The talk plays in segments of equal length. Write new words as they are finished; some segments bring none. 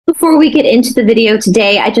Before we get into the video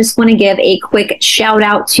today, I just want to give a quick shout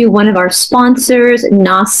out to one of our sponsors,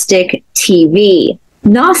 Gnostic TV.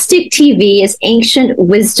 Gnostic TV is ancient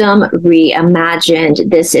wisdom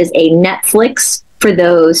reimagined. This is a Netflix for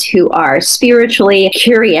those who are spiritually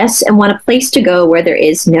curious and want a place to go where there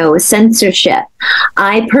is no censorship.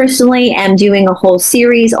 I personally am doing a whole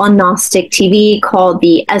series on Gnostic TV called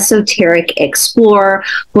The Esoteric Explorer,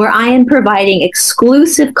 where I am providing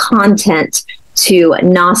exclusive content to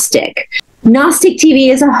Gnostic. Gnostic TV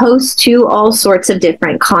is a host to all sorts of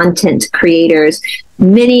different content creators,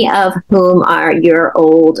 many of whom are your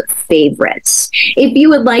old favorites. If you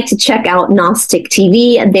would like to check out Gnostic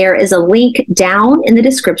TV, there is a link down in the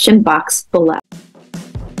description box below.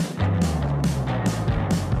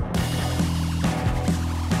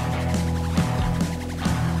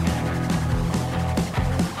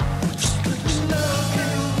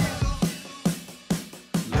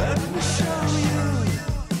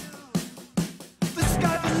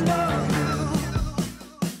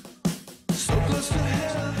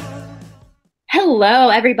 Hello,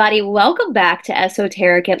 everybody. Welcome back to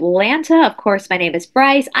Esoteric Atlanta. Of course, my name is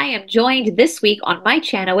Bryce. I am joined this week on my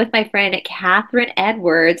channel with my friend Catherine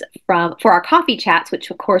Edwards for our coffee chats,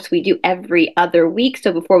 which of course we do every other week.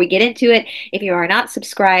 So before we get into it, if you are not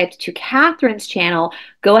subscribed to Catherine's channel,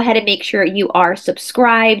 go ahead and make sure you are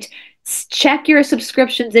subscribed. Check your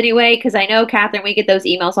subscriptions anyway, because I know, Catherine, we get those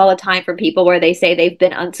emails all the time from people where they say they've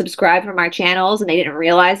been unsubscribed from our channels and they didn't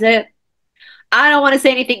realize it. I don't want to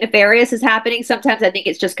say anything nefarious is happening. Sometimes I think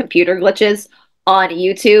it's just computer glitches on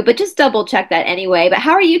YouTube, but just double check that anyway. But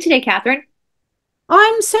how are you today, Catherine?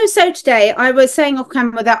 I'm so today. I was saying off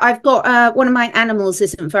camera that I've got one of my animals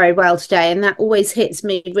isn't very well today, and that always hits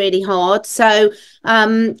me really hard. So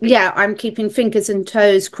yeah, I'm keeping fingers and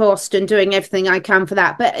toes crossed and doing everything I can for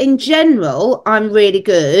that. But in general, I'm really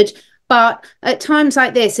good. But at times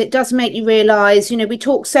like this, it does make you realise, you know, we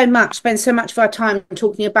talk so much, spend so much of our time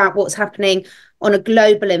talking about what's happening on a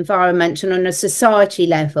global environment and on a society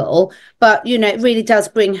level. But, you know, it really does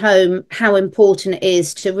bring home how important it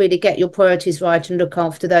is to really get your priorities right and look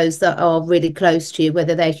after those that are really close to you,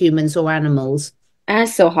 whether they're humans or animals.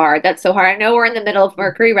 That's so hard. That's so hard. I know we're in the middle of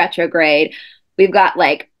Mercury retrograde. We've got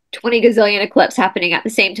like 20 gazillion eclipses happening at the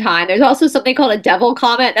same time. There's also something called a devil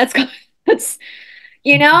comet. That's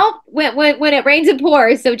you know, when it rains and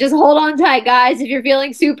pours. So just hold on tight, guys. If you're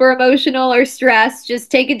feeling super emotional or stressed, just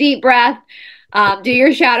take a deep breath, do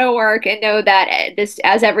your shadow work, and know that this,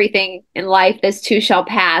 as everything in life, this too shall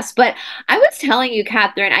pass. But I was telling you,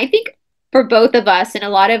 Catherine, I think for both of us and a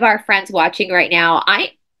lot of our friends watching right now,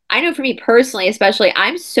 I know for me personally, especially,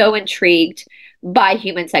 I'm so intrigued by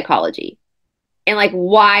human psychology and like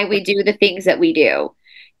why we do the things that we do.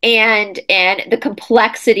 And the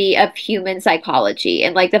complexity of human psychology,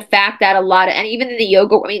 and like the fact that and even in the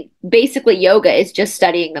yoga, I mean, basically yoga is just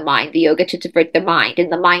studying the mind, the yoga to the mind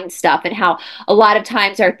and the mind stuff, and how a lot of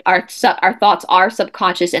times our thoughts are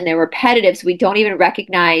subconscious and they're repetitive, so we don't even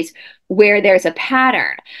recognize where there's a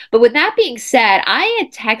pattern. But with that being said, I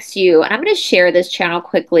had text you, and I'm going to share this channel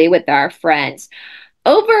quickly with our friends.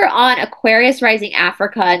 Over on Aquarius Rising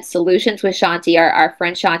Africa and Solutions with Shanti, our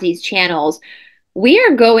friend Shanti's channels, we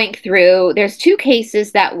are going through, there's two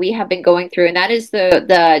cases that we have been going through, and that is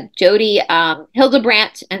the Jody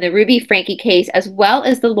Hildebrandt and the Ruby Frankie case, as well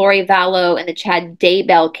as the Lori Vallow and the Chad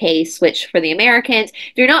Daybell case, which for the Americans,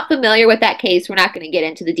 if you're not familiar with that case, we're not going to get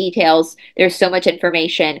into the details. There's so much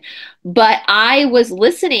information. But I was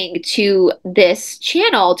listening to this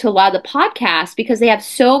channel, to a lot of the podcasts, because they have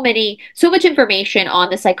so much information on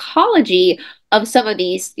the psychology of some of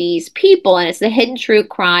these people, and it's the Hidden True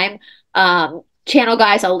Crime channel,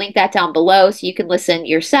 guys. I'll link that down below so you can listen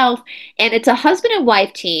yourself. And it's a husband and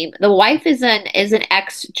wife team. The wife is an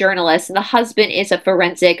ex-journalist, and the husband is a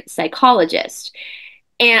forensic psychologist.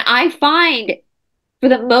 And I find, for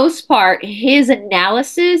the most part, his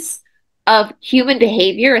analysis of human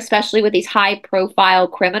behavior, especially with these high-profile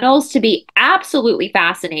criminals, to be absolutely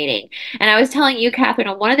fascinating. And I was telling you, Catherine,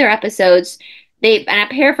 on one of their episodes, and I'm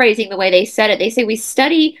paraphrasing the way they said it, they say we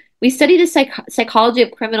study the psychology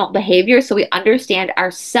of criminal behavior so we understand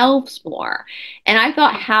ourselves more. And I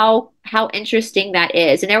thought how interesting that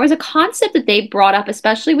is. And there was a concept that they brought up,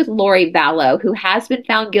 especially with Lori Vallow, who has been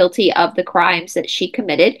found guilty of the crimes that she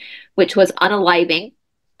committed, which was unaliving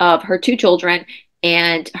of her two children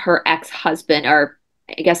and her ex-husband, or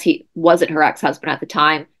I guess he wasn't her ex-husband at the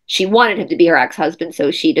time. She wanted him to be her ex-husband,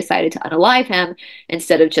 so she decided to unalive him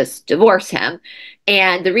instead of just divorce him.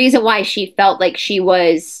 And the reason why she felt like she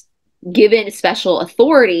was given special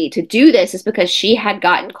authority to do this is because she had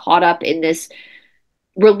gotten caught up in this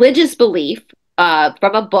religious belief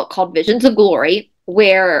from a book called Visions of Glory,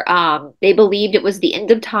 where they believed it was the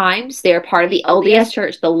end of times. They're part of the LDS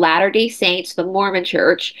Church, the Latter-day Saints, the Mormon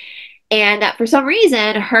Church, and that for some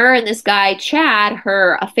reason, her and this guy, Chad,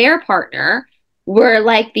 her affair partner, were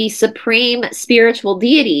like the supreme spiritual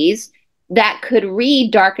deities that could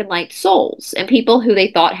read dark and light souls. And people who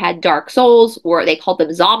they thought had dark souls, or they called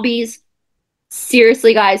them zombies.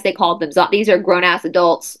 Seriously, guys, they called them zombies. These are grown-ass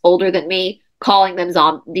adults older than me calling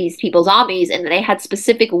them these people zombies, and they had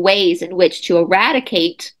specific ways in which to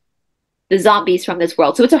eradicate the zombies from this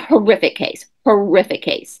world. So it's a horrific case, horrific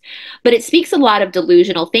case. But it speaks a lot of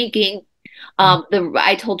delusional thinking.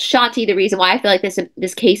 I told Shanti the reason why I feel like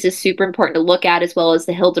this case is super important to look at, as well as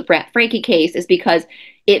the Hildebrandt Frankie case, is because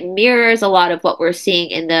it mirrors a lot of what we're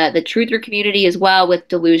seeing in the truther community as well, with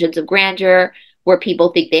delusions of grandeur, where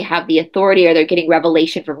people think they have the authority or they're getting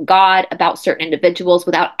revelation from God about certain individuals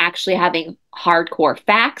without actually having hardcore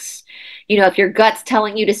facts. You know, if your gut's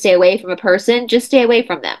telling you to stay away from a person, just stay away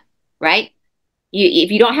from them, right?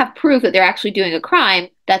 If you don't have proof that they're actually doing a crime,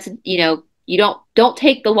 that's, you know, you don't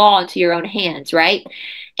take the law into your own hands, right?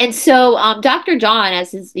 And so Dr. John,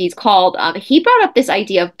 as he's called, he brought up this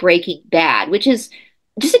idea of Breaking Bad, which is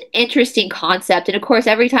just an interesting concept. And of course,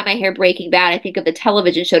 every time I hear Breaking Bad, I think of the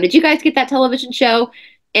television show. Did you guys get that television show?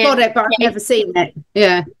 Got it, but I've never seen it.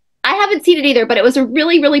 Yeah. I haven't seen it either, but it was a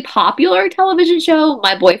really, really popular television show.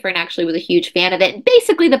 My boyfriend actually was a huge fan of it. And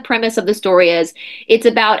basically the premise of the story is it's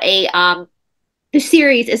about the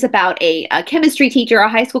series is about a chemistry teacher, a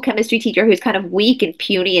high school chemistry teacher who's kind of weak and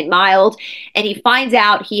puny and mild. And he finds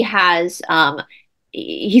out he has,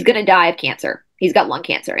 he's going to die of cancer. He's got lung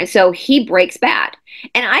cancer. And so he breaks bad.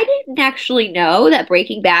 And I didn't actually know that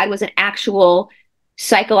Breaking Bad was an actual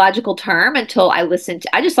psychological term until I listened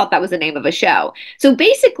to, I just thought that was the name of a show. So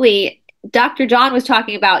basically, Dr. John was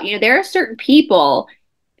talking about, you know, there are certain people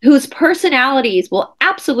whose personalities will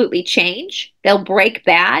absolutely change. They'll break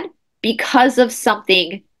bad because of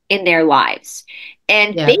something in their lives.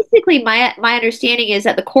 And basically my understanding is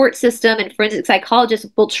that the court system and forensic psychologists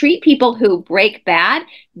will treat people who break bad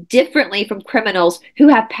differently from criminals who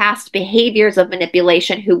have past behaviors of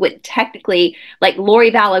manipulation, who wouldn't technically, like Lori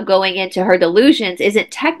Vallow going into her delusions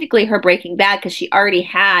isn't technically her breaking bad because she already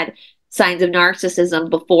had signs of narcissism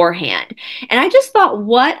beforehand. And I just thought,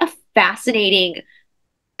 what a fascinating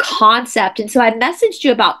concept. And so I messaged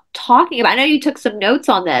you about talking about, I know you took some notes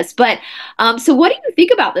on this, but so what do you think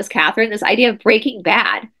about this, Catherine, this idea of Breaking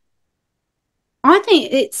Bad? I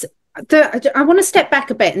think I want to step back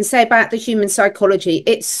a bit and say about the human psychology.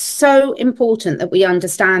 It's so important that we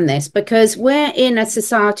understand this, because we're in a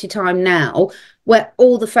society time now where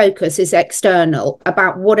all the focus is external,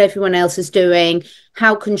 about what everyone else is doing,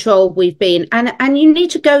 how controlled we've been. And you need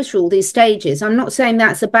to go through all these stages. I'm not saying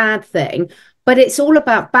that's a bad thing, but it's all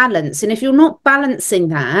about balance. And if you're not balancing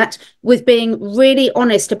that with being really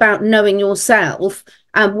honest about knowing yourself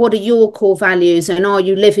and what are your core values and are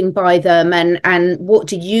you living by them, and what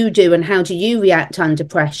do you do and how do you react under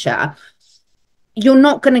pressure, you're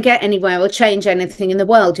not going to get anywhere or change anything in the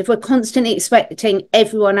world. If we're constantly expecting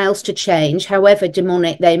everyone else to change, however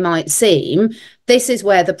demonic they might seem, this is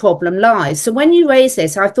where the problem lies. So when you raise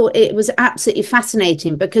this, I thought it was absolutely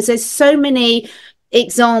fascinating, because there's so many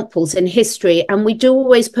examples in history, and we do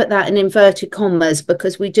always put that in inverted commas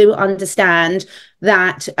because we do understand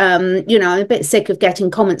that you know, I'm a bit sick of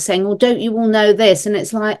getting comments saying, well, don't you all know this? And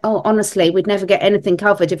it's like, oh, honestly, we'd never get anything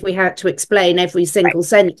covered if we had to explain every single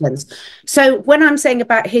sentence. So when I'm saying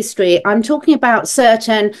about history, I'm talking about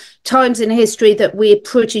certain times in history that we're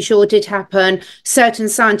pretty sure did happen, certain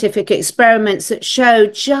scientific experiments that show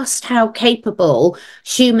just how capable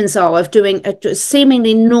humans are of doing,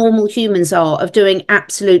 seemingly normal humans are of doing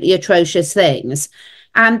absolutely atrocious things.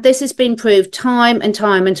 And this has been proved time and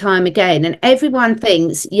time and time again. And everyone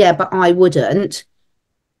thinks, yeah, but I wouldn't.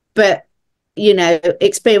 But, you know,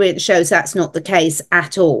 experience shows that's not the case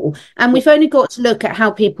at all. And we've only got to look at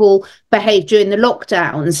how people behave during the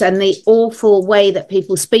lockdowns and the awful way that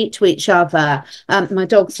people speak to each other. My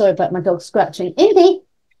dog, sorry about my dog scratching. Indy.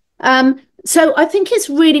 So I think it's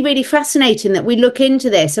really, really fascinating that we look into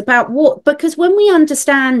this about what, because when we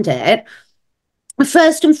understand it,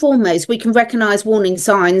 first and foremost, we can recognize warning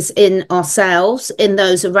signs in ourselves, in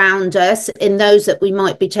those around us, in those that we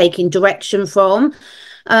might be taking direction from.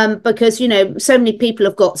 Because, you know, so many people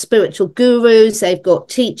have got spiritual gurus, they've got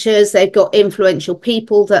teachers, they've got influential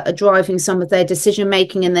people that are driving some of their decision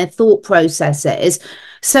making and their thought processes.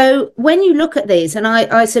 So when you look at these, and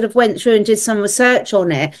I sort of went through and did some research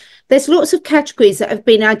on it, there's lots of categories that have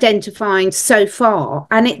been identifying so far,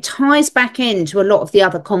 and it ties back into a lot of the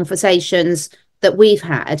other conversations that we've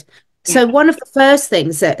had. Yeah. So one of the first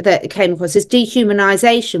things that came across is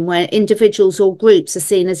dehumanization, where individuals or groups are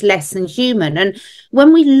seen as less than human. And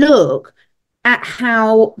when we look at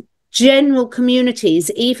how general communities,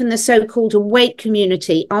 even the so-called awake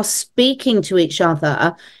community, are speaking to each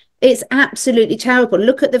other, it's absolutely terrible.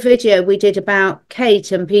 Look at the video we did about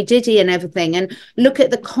Kate and P. Diddy and everything, and look at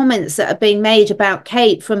the comments that are being made about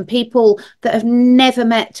Kate from people that have never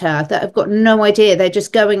met her, that have got no idea. They're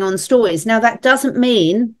just going on stories. Now, that doesn't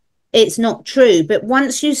mean it's not true, but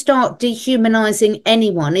once you start dehumanizing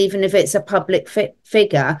anyone, even if it's a public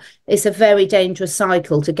figure, it's a very dangerous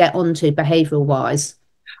cycle to get onto behavioral wise.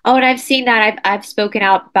 Oh, and I've seen that. I've spoken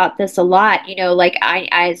out about this a lot. You know, like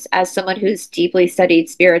as someone who's deeply studied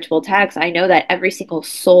spiritual texts, I know that every single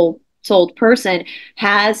souled person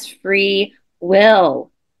has free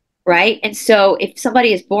will, right? And so if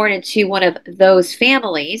somebody is born into one of those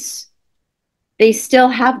families, they still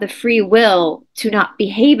have the free will to not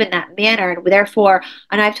behave in that manner. And therefore,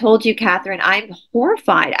 and I've told you, Catherine, I'm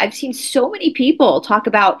horrified. I've seen so many people talk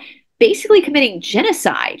about basically committing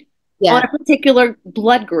genocide on Yeah. a particular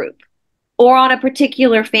blood group or on a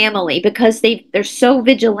particular family because they're so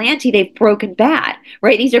vigilante, they've broken bad,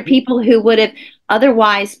 right? These are people who would have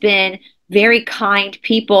otherwise been very kind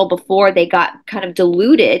people before they got kind of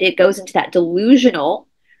deluded. It goes into that delusional,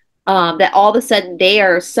 that all of a sudden they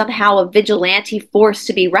are somehow a vigilante force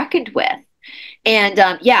to be reckoned with. And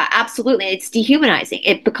yeah, absolutely. It's dehumanizing.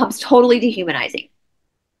 It becomes totally dehumanizing.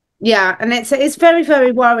 Yeah, and it's very,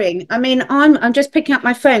 very worrying. I mean, I'm just picking up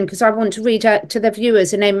my phone because I want to read out to the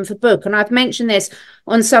viewers the name of the book, and I've mentioned this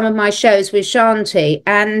on some of my shows with Shanti.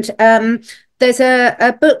 And there's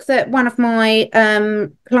a book that one of my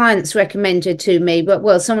clients recommended to me, but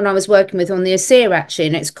well, someone I was working with on the Asea actually,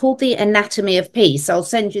 and it's called The Anatomy of Peace. I'll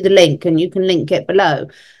send you the link, and you can link it below.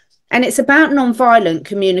 And it's about nonviolent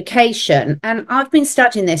communication. And I've been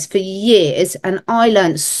studying this for years, and I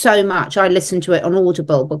learned so much. I listened to it on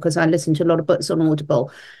Audible because I listen to a lot of books on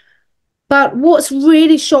Audible. But what's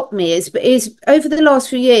really shocked me is over the last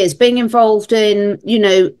few years being involved in,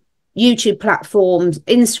 YouTube platforms,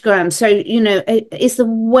 Instagram. So, it's the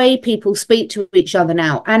way people speak to each other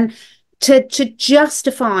now. And to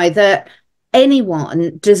justify that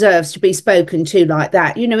anyone deserves to be spoken to like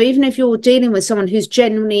that, even if you're dealing with someone who's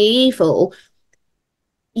genuinely evil,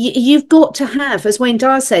 you've got to have, as Wayne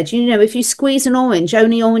Dyer said, if you squeeze an orange,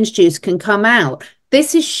 only orange juice can come out.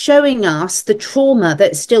 This is showing us the trauma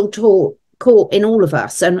that's still caught in all of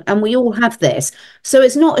us, and we all have this. So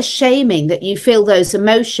it's not a shaming that you feel those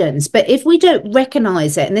emotions, but if we don't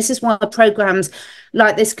recognize it, and this is why programs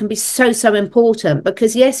like this can be so important,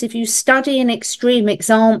 because yes, if you study an extreme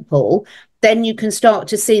example, then you can start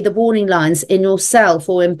to see the warning lines in yourself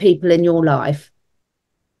or in people in your life.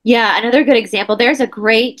 Yeah, another good example. There's a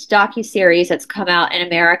great docu-series that's come out in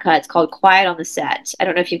America. It's called Quiet on the Set. I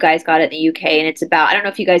don't know if you guys got it in the UK, and it's about, I don't know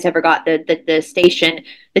if you guys ever got the station,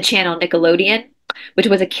 the channel Nickelodeon, which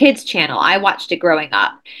was a kids channel. I watched it growing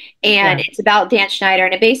up. And Yeah. it's about Dan Schneider,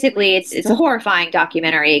 and it's a horrifying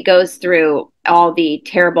documentary. It goes through all the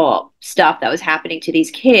terrible stuff that was happening to these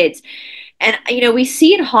kids. And we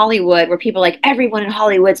see in Hollywood where people are like, everyone in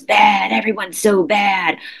Hollywood's bad, everyone's so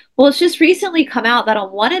bad. Well, it's just recently come out that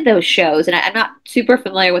on one of those shows, and I'm not super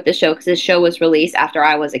familiar with the show because this show was released after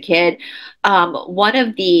I was a kid. One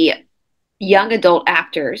of the young adult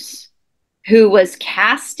actors who was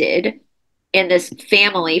casted in this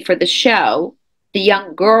family for the show, the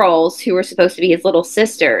young girls who were supposed to be his little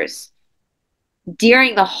sisters,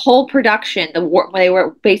 during the whole production, when they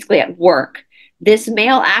were basically at work, this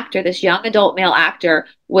male actor, this young adult male actor,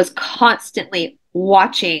 was constantly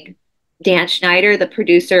watching Dan Schneider, the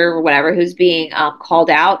producer or whatever, who's being called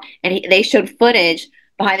out. And they showed footage,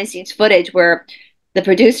 behind the scenes footage, where the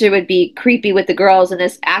producer would be creepy with the girls, and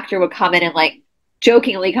this actor would come in and like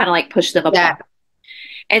jokingly kind of like push them Yeah. apart.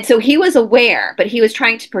 And so he was aware, but he was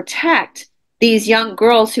trying to protect these young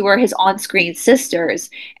girls who were his on-screen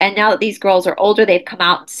sisters. And now that these girls are older, they've come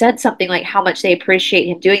out and said something like how much they appreciate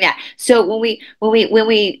him doing that. So when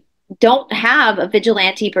we don't have a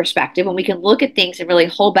vigilante perspective, when we can look at things and really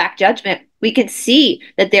hold back judgment, we can see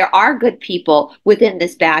that there are good people within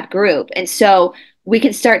this bad group. And so we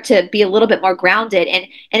can start to be a little bit more grounded, and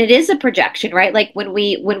it is a projection, right? Like when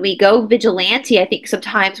we go vigilante, I think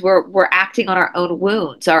sometimes we're acting on our own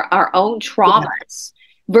wounds, our own traumas,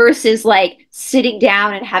 versus like sitting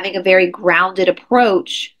down and having a very grounded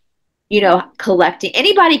approach, collecting.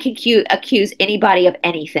 Anybody can accuse anybody of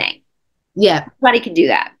anything. Yeah. Anybody can do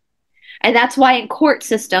that. And that's why in court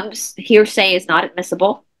systems, hearsay is not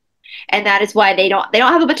admissible. And that is why they don't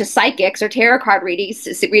have a bunch of psychics or tarot card readers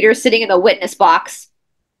sitting in the witness box,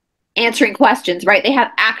 answering questions, right? They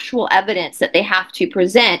have actual evidence that they have to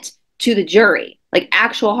present to the jury, like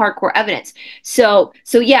actual hardcore evidence. So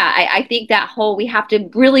yeah, I think that whole, we have to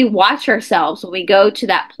really watch ourselves when we go to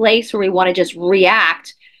that place where we want to just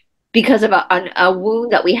react because of a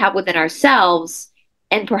wound that we have within ourselves,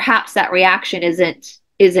 and perhaps that reaction isn't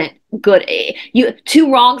good. You,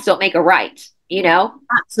 two wrongs don't make a right, you know?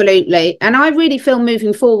 Absolutely. And I really feel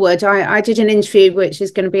moving forward, I did an interview which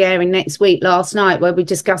is going to be airing next week last night where we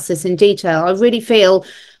discussed this in detail. I really feel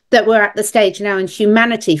that we're at the stage now in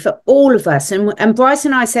humanity for all of us. And Bryce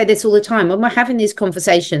and I say this all the time when we're having these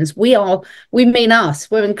conversations, we mean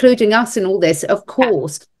us, we're including us in all this, of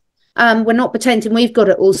course. We're not pretending we've got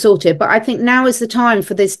it all sorted, but I think now is the time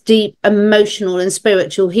for this deep emotional and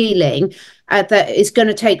spiritual healing that is going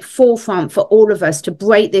to take forefront for all of us to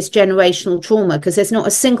break this generational trauma, because there's not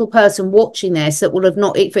a single person watching this that will have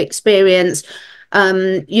not experienced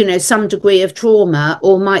some degree of trauma,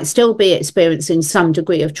 or might still be experiencing some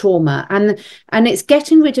degree of trauma. And it's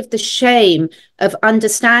getting rid of the shame of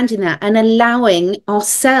understanding that and allowing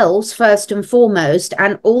ourselves first and foremost,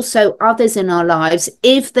 and also others in our lives,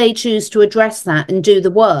 if they choose to address that and do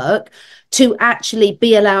the work, to actually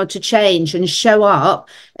be allowed to change and show up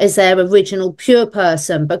as their original pure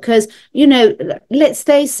person. Because, let's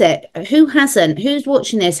face it, who's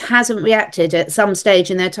watching this hasn't reacted at some stage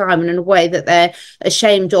in their time in a way that they're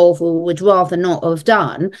ashamed of or would rather not have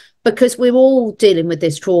done, because we're all dealing with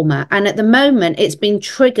this trauma. And at the moment, it's been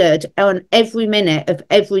triggered on every minute of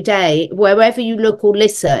every day. Wherever you look or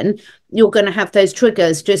listen, you're going to have those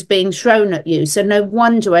triggers just being thrown at you. So no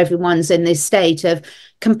wonder everyone's in this state of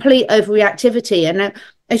complete overreactivity. And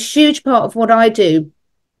a huge part of what I do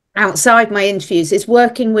outside my interviews is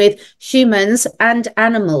working with humans and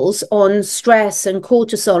animals on stress and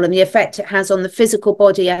cortisol and the effect it has on the physical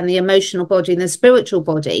body and the emotional body and the spiritual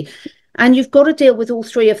body. And you've got to deal with all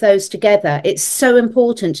three of those together. It's so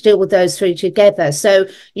important to deal with those three together. So,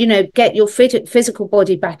 get your physical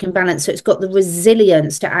body back in balance so it's got the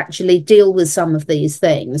resilience to actually deal with some of these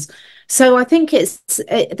things. So I think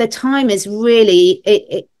the time is really,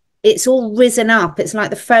 it's all risen up. It's like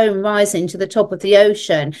the foam rising to the top of the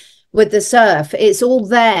ocean with the surf. It's all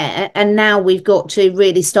there, and now we've got to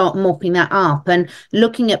really start mopping that up and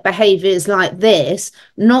looking at behaviors like this,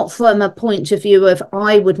 not from a point of view of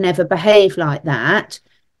I would never behave like that,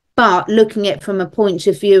 but looking at it from a point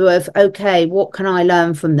of view of, okay, what can I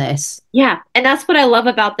learn from this? Yeah, and that's what I love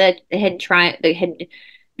about this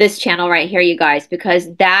channel right here, you guys,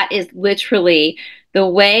 because that is literally the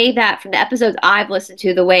way that, from the episodes I've listened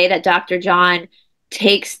to, the way that Dr. John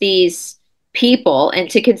takes these people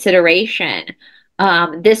into consideration.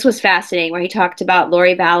 This was fascinating, where he talked about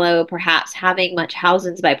Lori Vallow perhaps having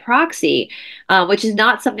Munchausen's by proxy, which is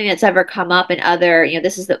not something that's ever come up in other.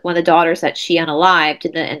 This is one of the daughters that she unalived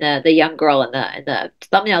in the young girl in the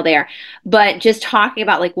thumbnail there. But just talking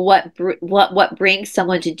about like what brings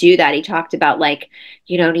someone to do that. He talked about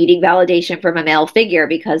needing validation from a male figure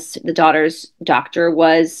because the daughter's doctor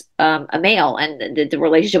was a male, and the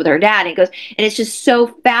relationship with her dad. And it goes, and it's just so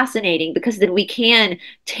fascinating, because then we can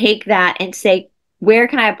take that and say, where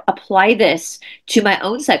can I apply this to my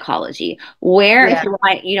own psychology? Where,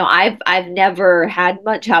 yeah. I've never had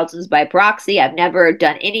Munchausen's by proxy. I've never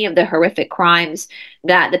done any of the horrific crimes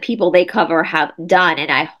that the people they cover have done.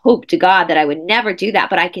 And I hope to God that I would never do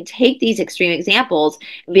that. But I can take these extreme examples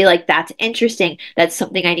and be like, that's interesting. That's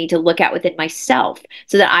something I need to look at within myself,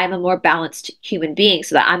 so that I'm a more balanced human being,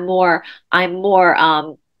 so that I'm more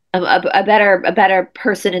a better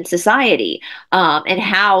person in society, and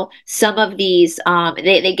how some of these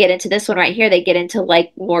they get into this one right here. They get into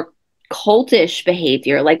like more cultish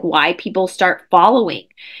behavior, like why people start following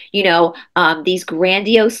these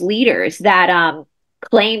grandiose leaders that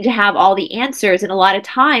claim to have all the answers. And a lot of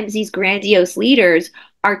times these grandiose leaders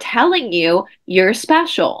are telling you you're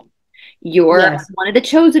special, you're yes. one of the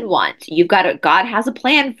chosen ones, God has a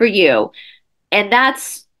plan for you. And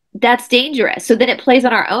that's dangerous. So then it plays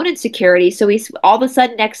on our own insecurity. So we all of a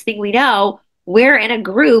sudden, next thing we know, we're in a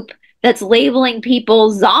group that's labeling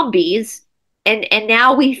people zombies, and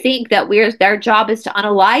now we think that their job is to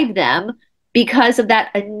unalive them because of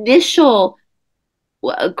that initial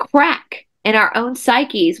crack in our own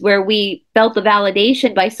psyches, where we felt the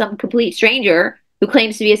validation by some complete stranger who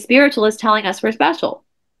claims to be a spiritualist telling us we're special.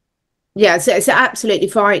 Yeah, so it's absolutely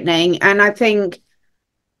frightening. And I think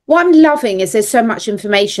what I'm loving is there's so much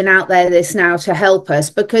information out there this now to help us,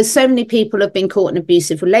 because so many people have been caught in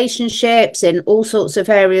abusive relationships in all sorts of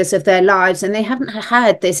areas of their lives, and they haven't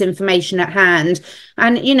had this information at hand.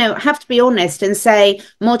 And, I have to be honest and say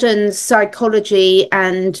modern psychology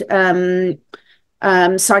and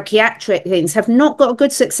psychiatric things have not got a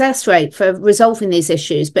good success rate for resolving these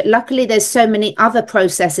issues. But luckily, there's so many other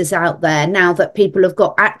processes out there now that people have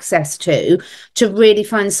got access to really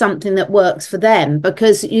find something that works for them.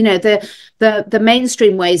 Because, you know, the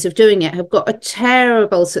mainstream ways of doing it have got a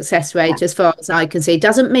terrible success rate as far as I can see.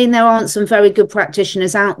 Doesn't mean there aren't some very good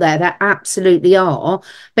practitioners out there. There absolutely are.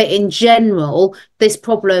 But in general, this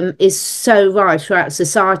problem is so rife throughout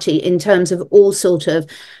society in terms of all sort of,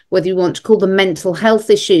 whether you want to call them mental health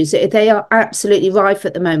issues, they are absolutely rife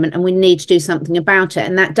at the moment, and we need to do something about it.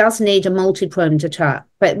 And that does need a multi-pronged attack.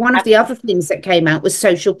 But one of the other things that came out was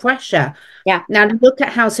social pressure. Yeah. Now, look at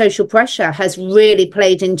how social pressure has really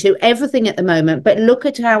played into everything at the moment, but look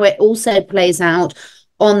at how it also plays out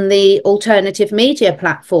on the alternative media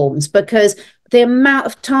platforms, because the amount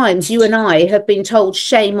of times you and I have been told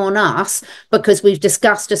shame on us because we've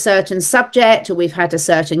discussed a certain subject, or we've had a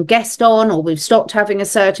certain guest on, or we've stopped having a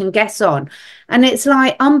certain guest on. And it's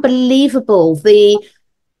like unbelievable, the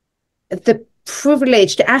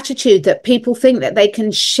privileged attitude that people think that they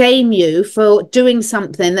can shame you for doing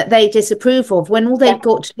something that they disapprove of, when all they've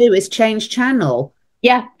got to do is change channel.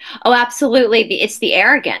 Yeah. Oh, absolutely. It's the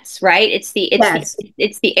arrogance, right? It's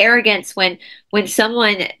the arrogance when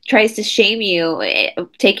someone tries to shame you,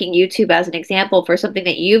 taking YouTube as an example, for something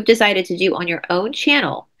that you've decided to do on your own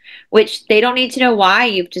channel, which they don't need to know why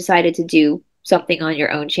you've decided to do something on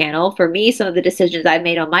your own channel. For me, some of the decisions I've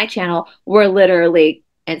made on my channel were literally,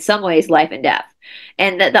 in some ways, life and death.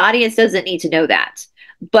 And the audience doesn't need to know that.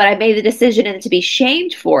 But I made the decision, and to be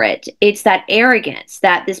shamed for it, it's that arrogance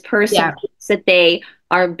that this person thinks that they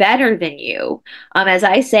are better than you. As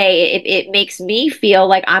I say, it makes me feel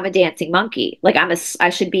like I'm a dancing monkey, like I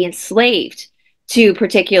should be enslaved to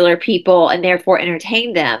particular people and therefore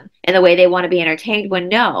entertain them in the way they want to be entertained. When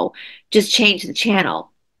no, just change the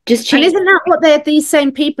channel. Just change. And isn't that what these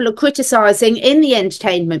same people are criticizing in the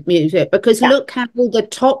entertainment music? Because look how all the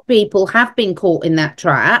top people have been caught in that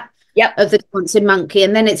trap. Of the dancing monkey,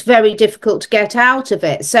 and then it's very difficult to get out of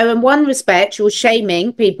it. So in one respect, you're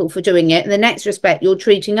shaming people for doing it, and the next respect, you're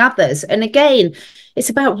treating others. And again, it's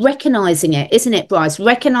about recognizing it, isn't it, Bryce?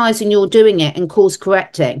 Recognizing you're doing it and course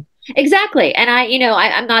correcting. Exactly. And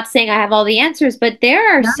I'm not saying I have all the answers, but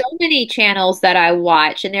there are so many channels that I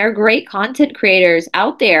watch, and there are great content creators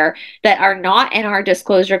out there that are not in our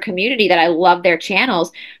disclosure community that I love their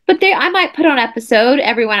channels. But I might put on an episode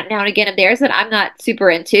every now and again of theirs that I'm not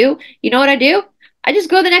super into. You know what I do? I just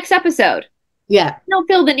go to the next episode. Yeah. I don't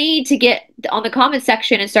feel the need to get on the comment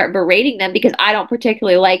section and start berating them because I don't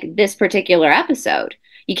particularly like this particular episode.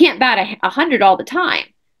 You can't bat 100 all the time.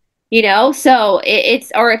 You know, so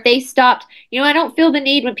or if they stopped, I don't feel the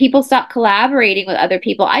need when people stop collaborating with other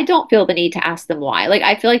people. I don't feel the need to ask them why. Like,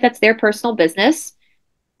 I feel like that's their personal business,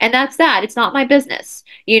 and that's that. It's not my business,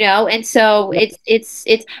 and so and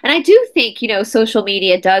I do think, social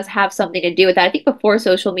media does have something to do with that. I think before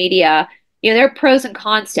social media, there are pros and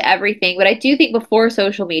cons to everything, but I do think before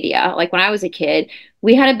social media, like when I was a kid,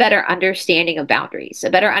 we had a better understanding of boundaries, a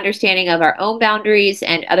better understanding of our own boundaries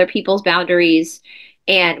and other people's boundaries.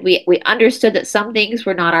 And we understood that some things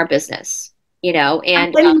were not our business,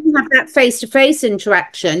 and when you have that face-to-face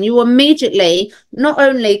interaction, you immediately not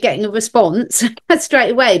only getting a response straight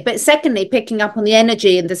away, but secondly, picking up on the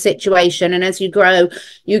energy in the situation. And as you grow,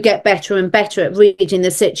 you get better and better at reading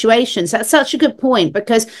the situations. That's such a good point,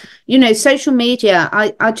 because, social media,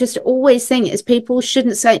 I just always think is people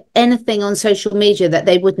shouldn't say anything on social media that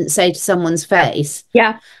they wouldn't say to someone's face.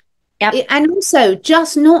 Yeah. Yep. And also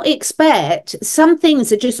just not expect, some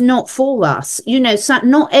things are just not for us.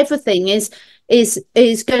 Not everything is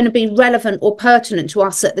going to be relevant or pertinent to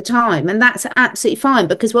us at the time. And that's absolutely fine,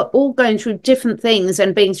 because we're all going through different things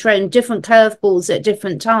and being thrown different curveballs at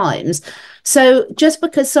different times. So just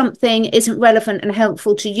because something isn't relevant and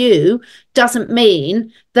helpful to you doesn't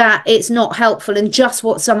mean that it's not helpful and just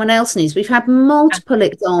what someone else needs. We've had multiple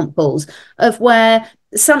examples of where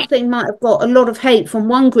something might have got a lot of hate from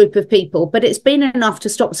one group of people, but it's been enough to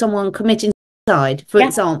stop someone committing suicide, for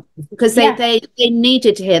example, because they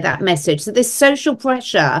needed to hear that message. So this social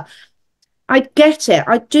pressure, I get it.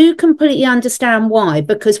 I do completely understand why,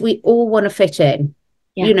 because we all want to fit in.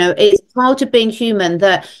 It's part of being human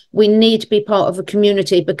that we need to be part of a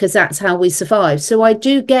community, because that's how we survive. So I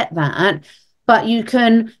do get that. But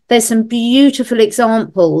there's some beautiful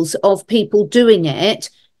examples of people doing it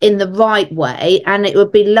in the right way, and it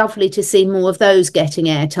would be lovely to see more of those getting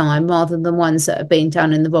airtime rather than ones that are being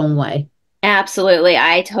done in the wrong way. Absolutely.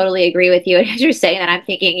 I totally agree with you. And as you're saying that, I'm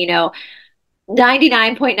thinking,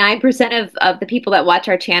 99.9% of the people that watch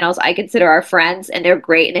our channels, I consider our friends, and they're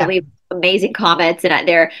great, and they leave amazing comments,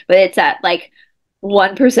 but it's like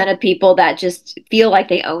 1% of people that just feel like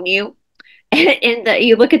they own you. And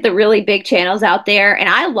you look at the really big channels out there, and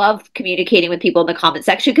I love communicating with people in the comment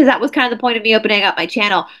section because that was kind of the point of me opening up my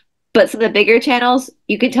channel. But some of the bigger channels,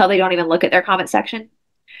 you can tell they don't even look at their comment section.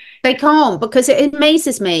 They can't, because it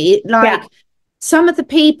amazes me, Yeah. like some of the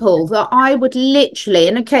people that I would literally,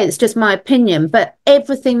 and okay, it's just my opinion, but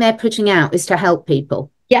everything they're putting out is to help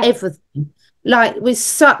people. Yeah. Everything. Like with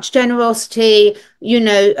such generosity,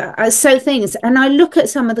 so things. And I look at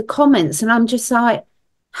some of the comments and I'm just like,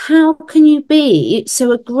 how can you be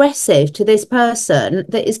so aggressive to this person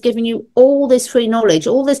that is giving you all this free knowledge,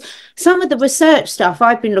 all this, some of the research stuff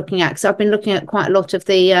I've been looking at, because I've been looking at quite a lot of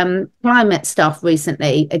the climate stuff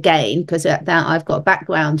recently again, because that I've got a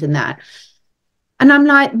background in that. And I'm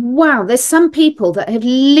like, wow, there's some people that have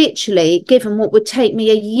literally given what would take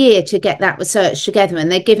me a year to get that research together,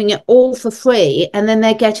 and they're giving it all for free, and then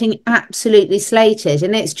they're getting absolutely slated.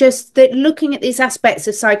 And it's just that looking at these aspects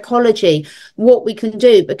of psychology, what we can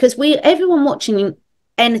do, because everyone watching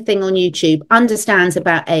anything on YouTube understands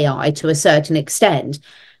about AI to a certain extent.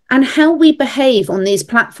 And how we behave on these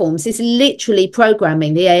platforms is literally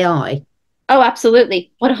programming the AI. Oh,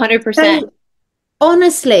 absolutely. 100%. So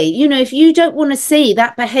honestly, if you don't want to see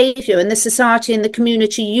that behavior in the society and the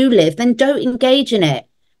community you live, then don't engage in it.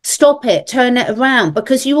 Stop it, turn it around,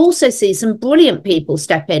 because you also see some brilliant people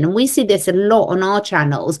step in. And we see this a lot on our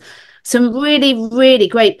channels. Some really, really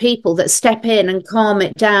great people that step in and calm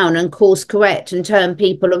it down and course correct and turn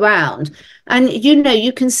people around. And,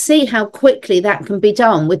 you can see how quickly that can be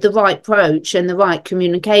done with the right approach and the right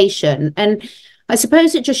communication. And I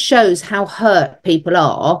suppose it just shows how hurt people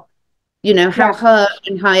are, how Yeah. hurt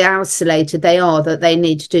and how isolated they are, that they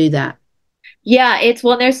need to do that. Yeah,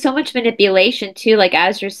 well, there's so much manipulation too. Like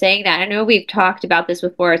as you're saying that, I know we've talked about this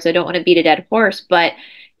before, so I don't want to beat a dead horse, but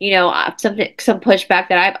some pushback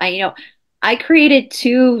that I created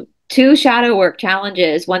two shadow work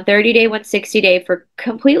challenges, one 30-day, one 60-day for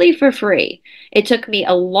completely for free. It took me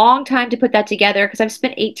a long time to put that together because I've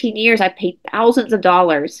spent 18 years. I paid thousands of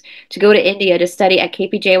dollars to go to India to study at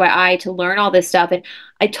KPJYI to learn all this stuff, and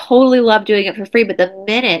I totally love doing it for free. But the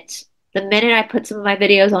minute I put some of my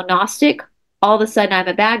videos on Gnostic, all of a sudden I'm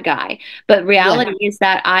a bad guy. But Yeah, reality is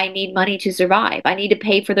that I need money to survive. I need to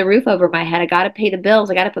pay for the roof over my head. I got to pay the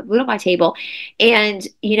bills. I got to put food on my table. And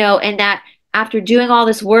that after doing all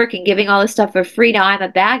this work and giving all this stuff for free, now I'm a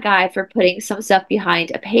bad guy for putting some stuff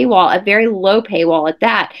behind a paywall, a very low paywall at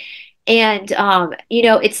that. And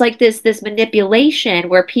it's like this manipulation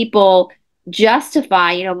where people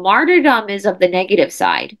justify, martyrdom is of the negative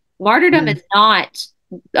side. Martyrdom mm, is not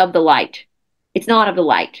of the light. It's not of the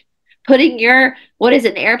light. Putting what is it,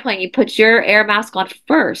 in the airplane, you put your air mask on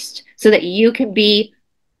first so that you can be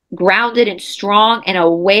grounded and strong and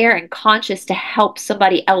aware and conscious to help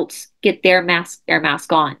somebody else get their air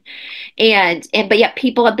mask on. But yet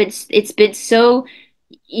people it's been so,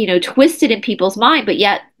 twisted in people's mind, but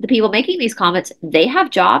yet the people making these comments, they have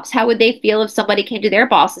jobs. How would they feel if somebody came to their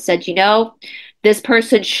boss and said, this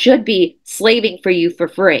person should be slaving for you for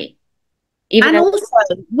free? Even and though,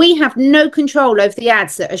 also we have no control over the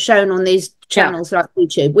ads that are shown on these yeah, channels like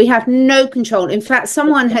YouTube. We have no control. In fact,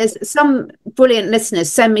 some brilliant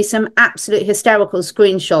listeners send me some absolute hysterical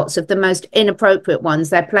screenshots of the most inappropriate ones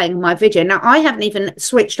they're playing in my video. Now, I haven't even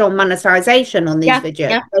switched on monetization on these yeah, videos.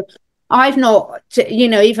 yeah, So I've not,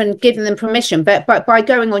 even given them permission. But by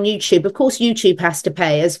going on YouTube, of course, YouTube has to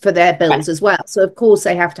pay us for their right. bills as well. So of course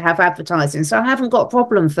they have to have advertising. So I haven't got a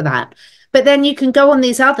problem for that. But then you can go on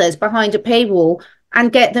these others behind a paywall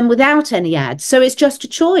and get them without any ads. So it's just a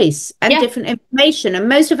choice and Yeah, different information. And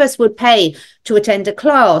most of us would pay to attend a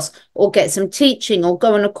class or get some teaching or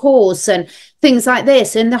go on a course and things like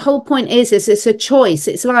this. And the whole point is it's a choice.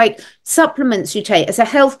 It's like supplements you take as a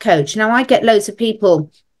health coach. Now, I get loads of people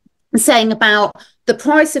saying about the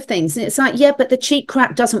price of things, and it's like, yeah, but the cheap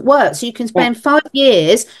crap doesn't work. So you can yeah, spend 5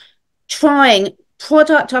 years trying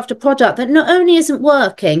product after product that not only isn't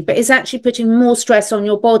working, but is actually putting more stress on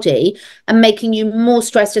your body and making you more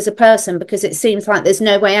stressed as a person because it seems like there's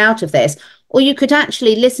no way out of this. Or you could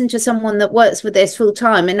actually listen to someone that works with this full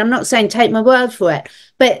time. And I'm not saying take my word for it,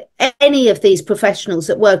 but any of these professionals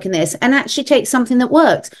that work in this and actually take something that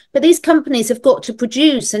works. But these companies have got to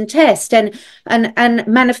produce and test and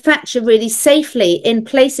manufacture really safely in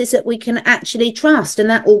places that we can actually trust. And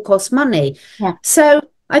that all costs money. yeah, So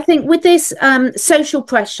I think with this social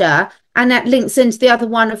pressure, and that links into the other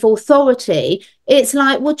one of authority, it's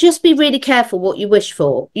like, well, just be really careful what you wish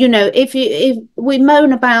for. If we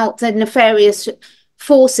moan about the nefarious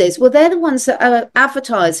forces, well, they're the ones that are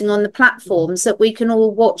advertising on the platforms that we can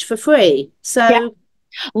all watch for free. yeah. So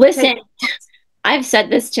Listen, I've said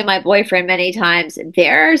this to my boyfriend many times.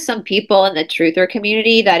 There are some people in the truther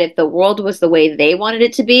community that if the world was the way they wanted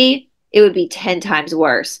it to be, it would be 10 times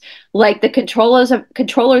worse. Like the controllers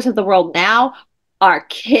of the world now are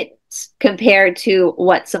kittens compared to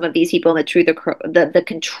what some of these people in the the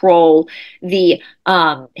control, the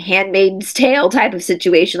handmaid's tale type of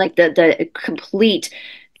situation, like the complete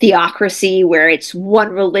theocracy where it's one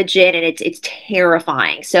religion and it's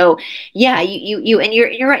terrifying. So yeah, and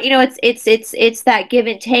you're right. You know, it's that give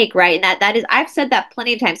and take, right? And that is, I've said that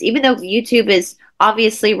plenty of times. Even though YouTube is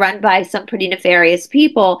obviously run by some pretty nefarious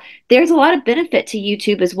people, there's a lot of benefit to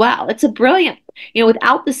YouTube as well. It's a brilliant, you know,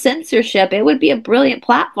 without the censorship, it would be a brilliant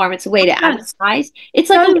platform. It's a way to advertise. It's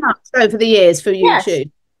like So much over the years for yes,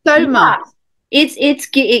 YouTube. So yeah. much.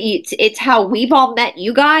 It's how we've all met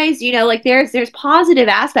you guys, you know, like there's positive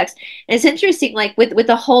aspects. And it's interesting, like with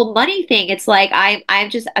the whole money thing, it's like I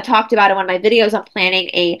talked about in one of my videos. I'm planning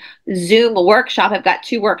a Zoom workshop. I've got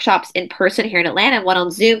 2 workshops in person here in Atlanta and one on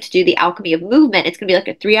Zoom to do the alchemy of movement. It's gonna be like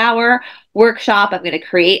a 3-hour workshop. I'm gonna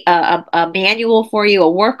create a manual for you, a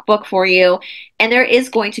workbook for you, and there is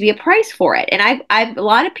going to be a price for it. And I've a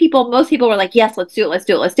lot of people, most people were like, yes, let's do it, let's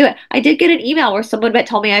do it, let's do it. I did get an email where someone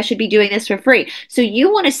told me I should be doing this for free. So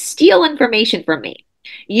you want to steal information from me.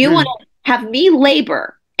 You want to have me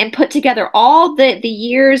labor and put together all the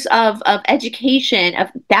years of education, of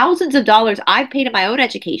thousands of dollars I've paid in my own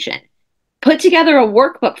education, put together a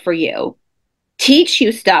workbook for you, teach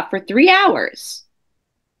you stuff for 3 hours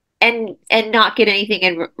and not get anything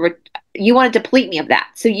in you want to deplete me of that.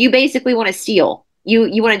 So you basically want to steal.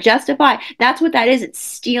 You want to justify. That's what that is. It's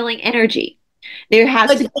stealing energy. There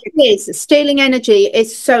has to be. Stealing energy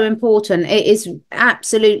is so important. It is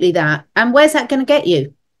absolutely that. And where's that going to get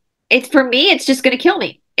you? It's for me, it's just going to kill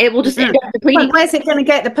me. It will just end up depleting. But where's it going to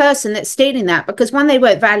get the person that's stealing that? Because one, they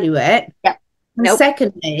won't value it. Yeah. And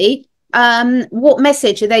secondly, what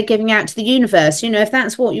message are they giving out to the universe? You know, if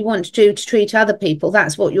that's what you want to do to treat other people,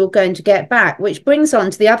 that's what you're going to get back, which brings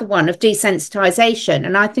on to the other one of desensitization.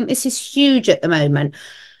 And I think this is huge at the moment.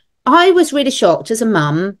 I was really shocked as a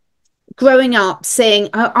mum growing up seeing,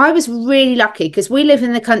 I was really lucky because we live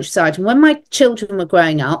in the countryside, and when my children were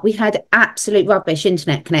growing up, we had absolute rubbish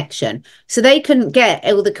internet connection, so they couldn't get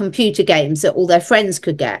all the computer games that all their friends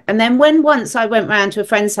could get. And then when once I went round to a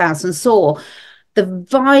friend's house and saw the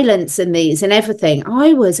violence in these and everything,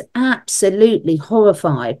 I was absolutely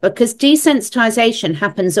horrified, because desensitization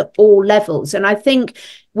happens at all levels. And I think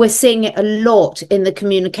we're seeing it a lot in the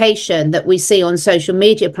communication that we see on social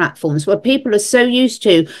media platforms, where people are so used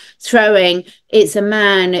to throwing, it's a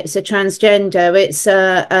man, it's a transgender, it's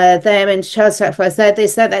they're in child sacrifice, they're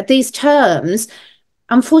this, they're that. These terms,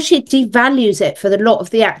 unfortunately, devalues it for the lot of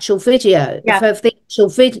the actual video, for the actual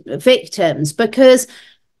victims, because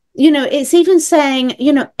you know, it's even saying,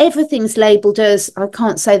 you know, everything's labeled as, I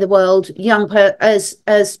can't say the word,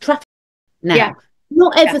 as traffic now. Yeah.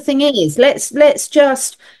 Not everything is. Let's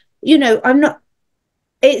just, you know, I'm not,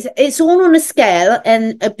 it's all on a scale,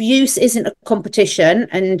 and abuse isn't a competition,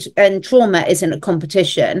 and trauma isn't a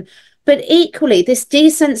competition. But equally, this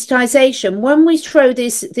desensitization, when we throw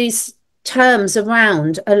these terms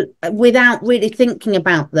around without really thinking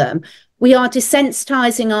about them, we are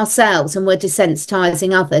desensitizing ourselves and we're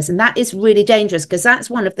desensitizing others. And that is really dangerous, because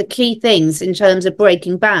that's one of the key things in terms of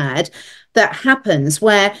Breaking Bad that happens,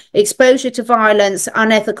 where exposure to violence,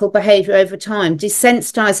 unethical behavior over time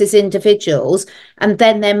desensitizes individuals, and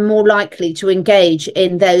then they're more likely to engage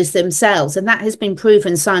in those themselves. And that has been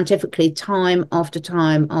proven scientifically time after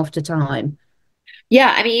time after time.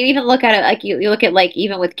 Yeah, I mean, you even look at it like you look at, like,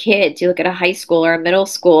 even with kids, you look at a high school or a middle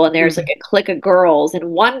school, and there's like a clique of girls,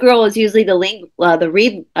 and one girl is usually the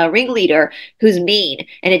ringleader who's mean,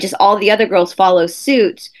 and it just all the other girls follow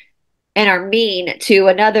suit and are mean to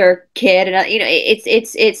another kid, and you know,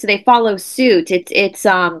 it's they follow suit. It's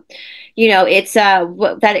you know, it's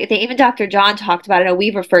that even Dr. John talked about it. I know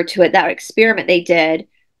we've referred to it, that experiment they did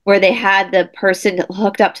where they had the person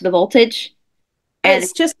hooked up to the voltage. And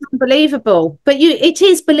it's just unbelievable, but it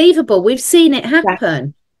is believable. We've seen it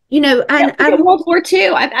happen, you know. And World War II,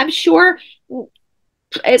 I'm sure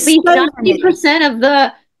at least 90% of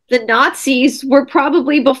the Nazis were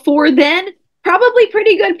probably before then probably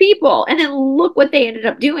pretty good people, and then look what they ended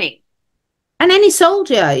up doing. And any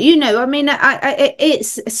soldier, you know, I mean,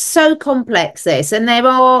 it's so complex, this, and there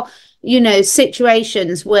are, you know,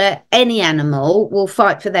 situations where any animal will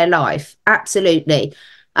fight for their life, absolutely.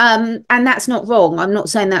 And that's not wrong. I'm not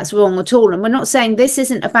saying that's wrong at all. And we're not saying this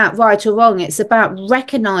isn't about right or wrong. It's about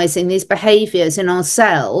recognizing these behaviors in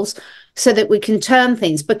ourselves so that we can turn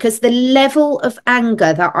things, because the level of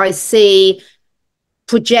anger that I see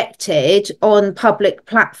projected on public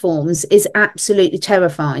platforms is absolutely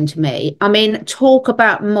terrifying to me. I mean, talk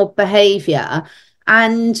about mob behavior.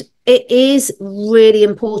 And it is really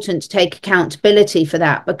important to take accountability for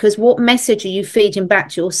that, because what message are you feeding back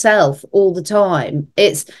to yourself all the time?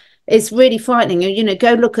 It's really frightening. You know,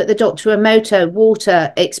 go look at the Dr. Emoto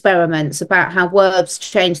water experiments about how words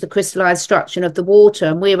change the crystallized structure of the water,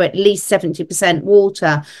 and we're at least 70%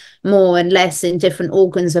 water, more and less in different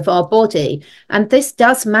organs of our body. And this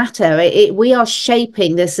does matter. We are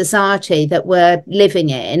shaping the society that we're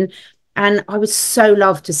living in. And I would so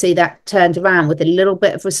love to see that turned around with a little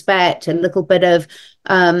bit of respect, a little bit of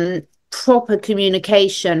proper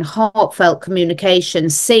communication, heartfelt communication,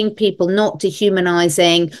 seeing people, not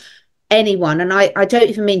dehumanizing anyone. And I don't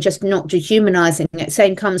even mean just not dehumanizing it.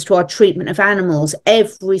 Same comes to our treatment of animals.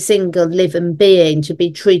 Every single living being to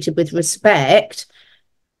be treated with respect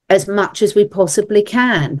as much as we possibly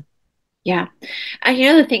can. Yeah. And you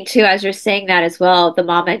know, the thing too, as you're saying that as well, the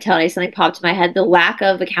mom mentality, something popped in my head, the lack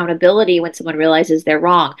of accountability when someone realizes they're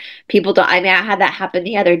wrong. People don't, I mean, I had that happen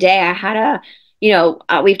the other day. I had a, you know,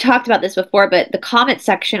 we've talked about this before, but the comment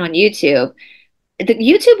section on YouTube, the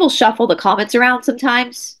YouTube will shuffle the comments around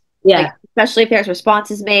sometimes. Yeah. Like, especially if there's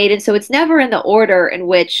responses made. And so it's never in the order in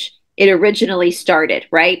which it originally started,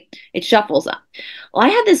 right? It shuffles them. Well, I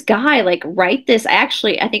had this guy like write this. I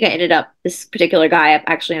think I ended up, this particular guy, I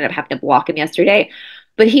actually ended up having to block him yesterday,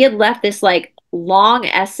 but he had left this like long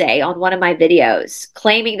essay on one of my videos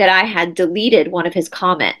claiming that I had deleted one of his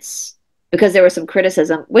comments because there was some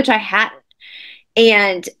criticism, which I hadn't.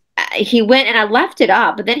 And he went, and I left it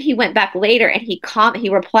up, but then he went back later and he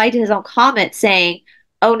replied to his own comment saying,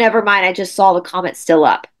 "Oh, never mind, I just saw the comment still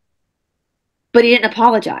up." But he didn't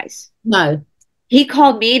apologize. No. He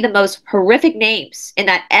called me the most horrific names in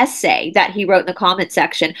that essay that he wrote in the comment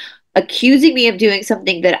section, accusing me of doing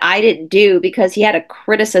something that I didn't do because he had a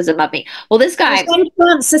criticism of me. Well, this guy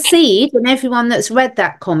plants a seed in everyone that's read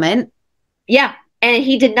that comment. Yeah. And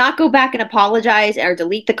he did not go back and apologize or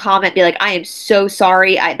delete the comment, be like, "I am so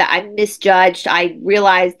sorry. I misjudged. I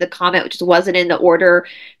realized the comment just wasn't in the order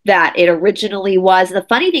that it originally was." And the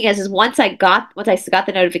funny thing is once I got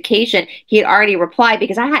the notification, he had already replied,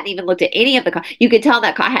 because I hadn't even looked at any of the you could tell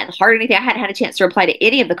that I hadn't heard anything. I hadn't had a chance to reply to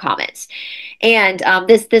any of the comments. And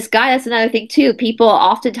this guy, that's another thing too. People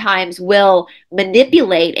oftentimes will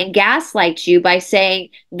manipulate and gaslight you by saying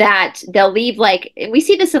that they'll leave, like, and we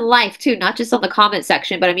see this in life too, not just on the comment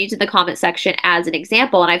section, but I'm using the comment section as an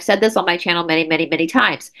example. And I've said this on my channel many, many, many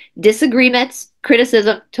times. Disagreements,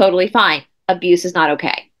 criticism, totally fine. Abuse is not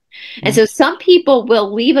okay. And so some people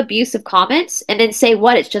will leave abusive comments and then say,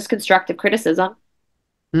 what, it's just constructive criticism.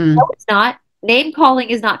 No, it's not. Name calling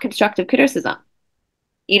is not constructive criticism.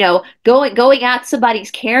 You know, going at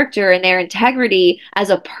somebody's character and their integrity as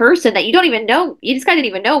a person that you don't even know. This guy didn't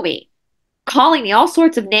even know me. Calling me all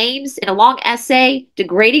sorts of names in a long essay,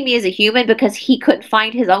 degrading me as a human because he couldn't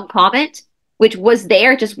find his own comment, which was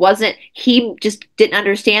there, just wasn't, he just didn't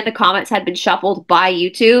understand the comments had been shuffled by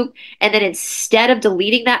YouTube. And then instead of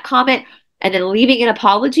deleting that comment and then leaving an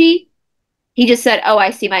apology, he just said, "Oh,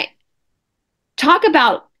 I see my," talk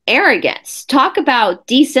about arrogance, talk about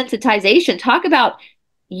desensitization, talk about,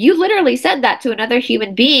 you literally said that to another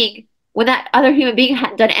human being when that other human being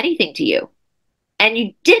hadn't done anything to you. And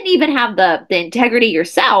you didn't even have the integrity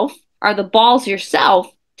yourself or the balls yourself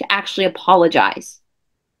to actually apologize.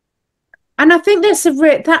 And I think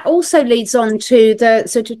that also leads on to the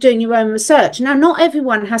sort of doing your own research. Now, not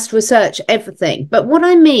everyone has to research everything, but what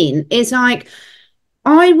I mean is, like,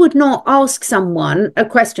 I would not ask someone a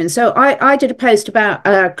question. So I did a post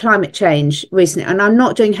about climate change recently, and I'm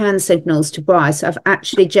not doing hand signals to Bryce. I've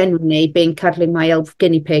actually genuinely been cuddling my old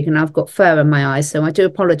guinea pig, and I've got fur in my eyes. So I do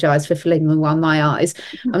apologize for filling them around my eyes.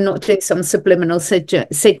 I'm not doing some subliminal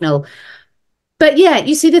signal. But yeah,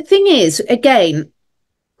 you see, the thing is, again,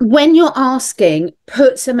 when you're asking,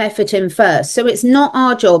 put some effort in first. So it's not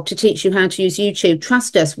our job to teach you how to use YouTube.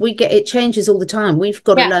 Trust us, it changes all the time. We've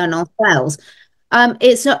got to learn ourselves.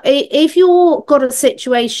 It's not, if you've got a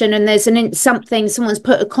situation and there's someone's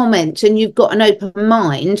put a comment and you've got an open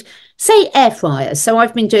mind, say air fryers. So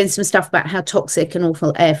I've been doing some stuff about how toxic and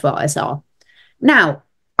awful air fryers are. Now,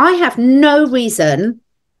 I have no reason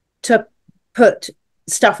to put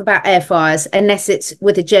stuff about air fryers unless it's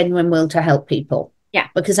with a genuine will to help people. Yeah.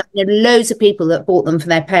 Because I know loads of people that bought them for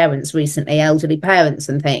their parents recently, elderly parents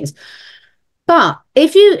and things. But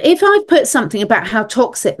if I put something about how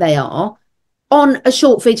toxic they are on a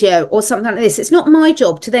short video or something like this, it's not my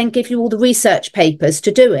job to then give you all the research papers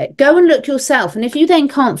to do it. Go and look yourself. And if you then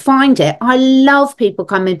can't find it, I love people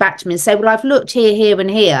coming back to me and say, "Well, I've looked here, here and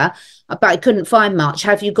here. but I couldn't find much.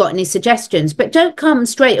 Have you got any suggestions? But don't come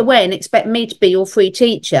straight away and expect me to be your free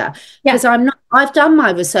teacher, Yeah. because I'm not. I've done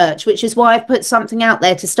my research, which is why I've put something out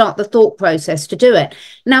there to start the thought process to do it.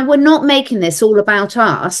 Now, we're not making this all about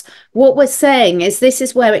us. What we're saying is this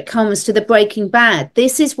is where it comes to the Breaking Bad.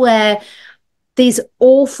 This is where these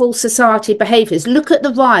awful society behaviors. Look at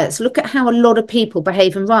the riots. Look at how a lot of people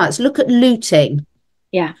behave in riots. Look at looting.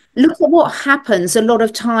 Yeah. Look at what happens a lot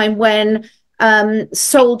of time when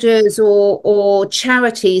soldiers or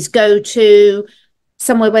charities go to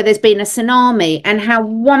somewhere where there's been a tsunami, and how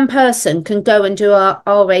one person can go and do a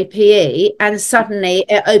RAPE and suddenly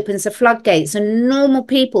it opens the floodgates, and normal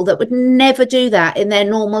people that would never do that in their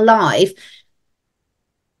normal life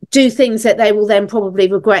do things that they will then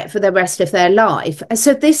probably regret for the rest of their life. And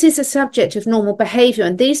so this is a subject of normal behavior,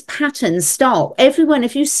 and these patterns start. Everyone,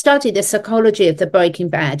 if you study the psychology of the Breaking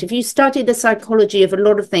Bad, if you study the psychology of a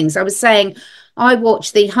lot of things, I was saying I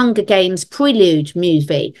watched the Hunger Games prelude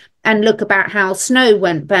movie and look about how Snow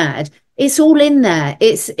went bad. It's all in there.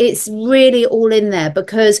 It's really all in there,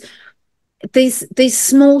 because these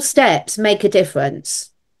small steps make a difference.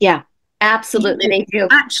 Yeah. Absolutely, they do.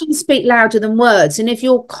 Actions speak louder than words. And if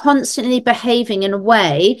you're constantly behaving in a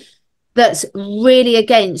way that's really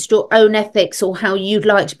against your own ethics or how you'd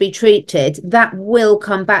like to be treated, that will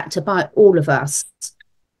come back to bite all of us.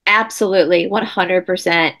 Absolutely,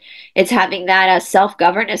 100%. It's having that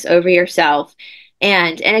self-governance over yourself.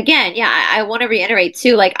 And again, yeah, I want to reiterate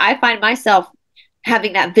too, like I find myself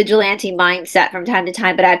having that vigilante mindset from time to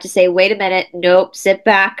time, but I have to say, wait a minute, nope, sit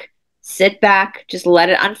back, just let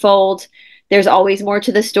it unfold. There's always more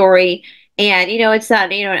to the story. And it's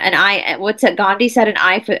that, an eye, what's that Gandhi said, an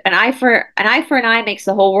eye makes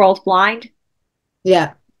the whole world blind.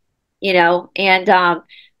 Yeah.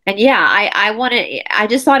 And yeah, I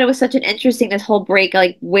just thought it was such an interesting, this whole break,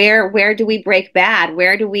 like where do we break bad?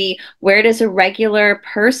 Where does a regular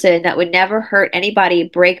person that would never hurt anybody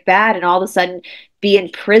break bad and all of a sudden be in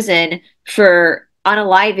prison for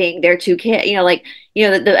unaliving their two kids?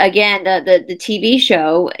 Again, the TV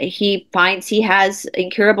show, he finds he has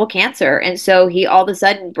incurable cancer, and so he all of a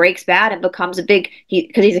sudden breaks bad and becomes because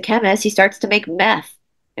he's a chemist, he starts to make meth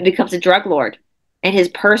and becomes a drug lord, and his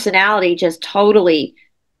personality just totally.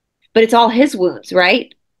 But it's all his wounds,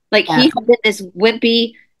 right? Like Yeah. he's been this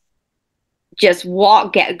wimpy, just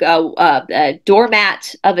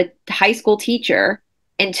doormat of a high school teacher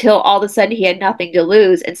until all of a sudden he had nothing to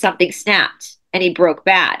lose and something snapped and he broke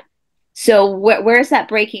bad. So where's that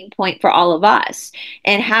breaking point for all of us?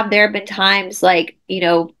 And have there been times like,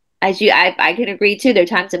 I can agree too. There are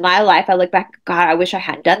times in my life I look back, God, I wish I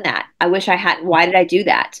hadn't done that. I wish I hadn't. Why did I do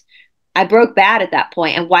that? I broke bad at that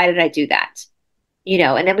point, and why did I do that?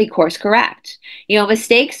 And then we course correct.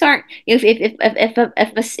 Mistakes aren't.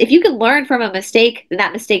 If you can learn from a mistake, then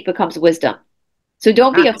that mistake becomes wisdom. So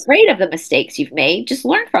don't be afraid of the mistakes you've made. Just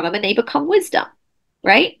learn from them, and they become wisdom,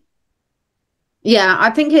 right? Yeah, I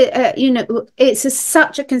think it's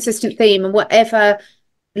such a consistent theme, and whatever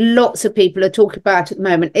lots of people are talking about at the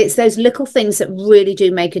moment, it's those little things that really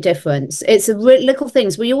do make a difference. It's the little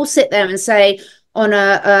things. We all sit there and say on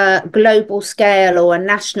a global scale or a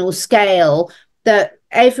national scale that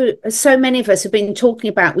so many of us have been talking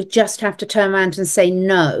about, we just have to turn around and say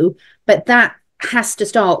no. But that has to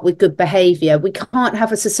start with good behavior. We can't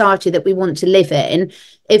have a society that we want to live in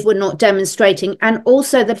if we're not demonstrating. And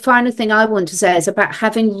also the final thing I want to say is about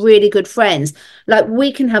having really good friends. Like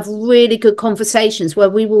we can have really good conversations where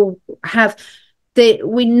we will have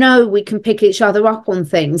we know we can pick each other up on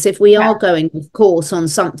things if we are going, of course, on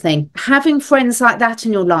something. Having friends like that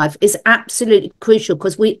in your life is absolutely crucial,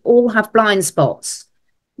 because we all have blind spots.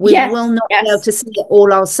 We will not be able to see it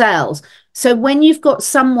all ourselves. So when you've got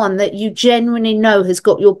someone that you genuinely know has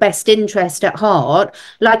got your best interest at heart,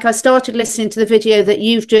 like I started listening to the video that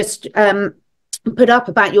you've just put up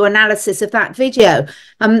about your analysis of that video.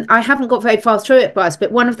 I haven't got very far through it, Bryce,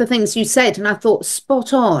 but one of the things you said, and I thought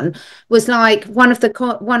spot on, was like one of the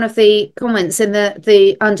comments in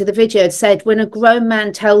the under the video said, when a grown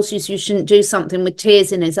man tells you you shouldn't do something with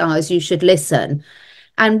tears in his eyes, you should listen.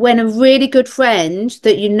 And when a really good friend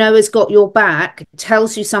that you know has got your back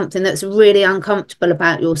tells you something that's really uncomfortable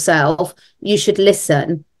about yourself, you should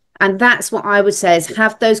listen. And that's what I would say, is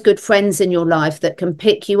have those good friends in your life that can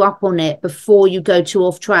pick you up on it before you go too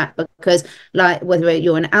off track. Because like whether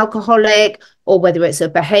you're an alcoholic or whether it's a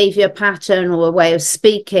behavior pattern or a way of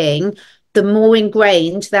speaking, the more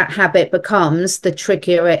ingrained that habit becomes, the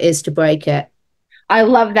trickier it is to break it. I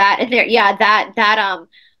love that. And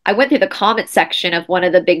I went through the comment section of one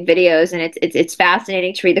of the big videos, and it's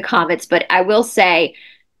fascinating to read the comments. But I will say,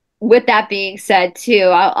 with that being said, too,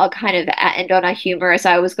 I'll kind of end on a humorous.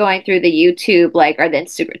 I was going through the YouTube, like, or the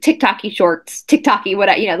Instagram, TikToky shorts, TikToky,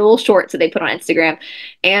 what, you know, the little shorts that they put on Instagram.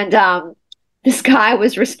 And this guy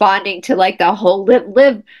was responding to like the whole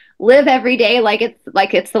live every day like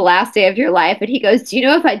it's the last day of your life. And he goes, "Do you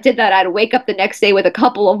know if I did that, I'd wake up the next day with a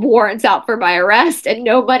couple of warrants out for my arrest and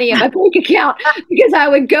no money in my bank account because I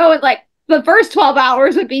would go and like the first 12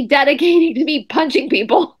 hours would be dedicating to me punching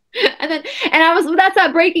people." And I was, well, that's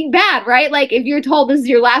not Breaking Bad, right? Like if you're told this is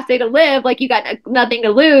your last day to live, like you got nothing to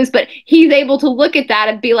lose, but he's able to look at that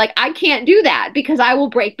and be like, I can't do that because I will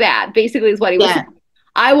break bad, basically is what he was saying.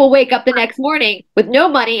 I will wake up the next morning with no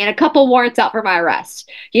money and a couple warrants out for my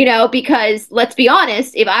arrest, you know, because let's be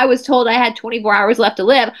honest, if I was told I had 24 hours left to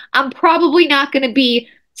live, I'm probably not going to be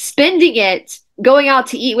spending it going out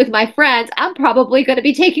to eat with my friends. I'm probably going to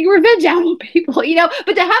be taking revenge out on people, you know,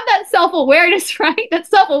 but to have that self-awareness, right? That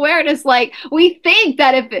self-awareness, like we think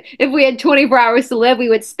that if we had 24 hours to live, we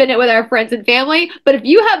would spend it with our friends and family. But if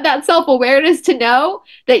you have that self-awareness to know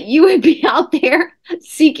that you would be out there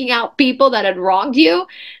seeking out people that had wronged you,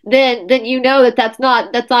 then you know that that's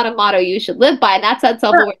not a motto you should live by. And that's that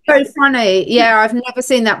self-awareness. That's so funny. Yeah, I've never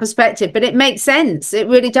seen that perspective, but it makes sense. It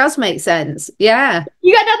really does make sense. Yeah.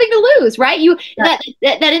 You got nothing to lose, right?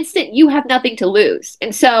 That instant you have nothing to lose.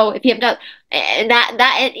 And so if you have not, and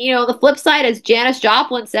that you know, the flip side, as Janis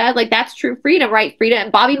Joplin said, like that's true freedom, right? Freedom.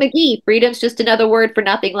 And Bobby McGee, freedom's just another word for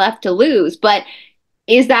nothing left to lose. But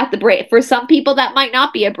is that the break? For some people, that might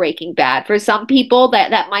not be a Breaking Bad. For some people,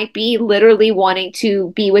 that might be literally wanting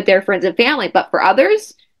to be with their friends and family. But for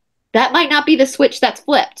others, that might not be the switch that's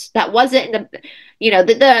flipped. That wasn't in the, you know,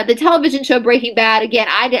 the television show Breaking Bad. Again,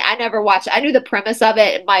 I never watched it. I knew the premise of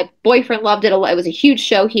it. My boyfriend loved it. It was a huge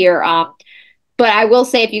show here. But I will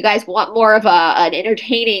say, if you guys want more of an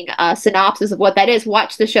entertaining synopsis of what that is,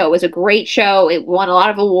 watch the show. It was a great show. It won a lot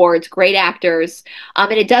of awards, great actors.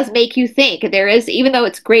 And it does make you think. There is, even though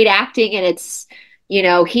it's great acting and it's, you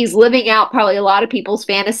know, he's living out probably a lot of people's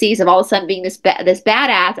fantasies of all of a sudden being this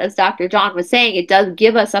badass, as Dr. John was saying, it does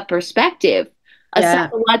give us a perspective, a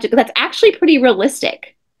psychological, that's actually pretty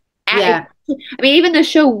realistic. Yeah. I mean, even the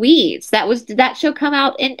show Weeds, did that show come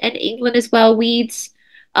out in England as well? Weeds.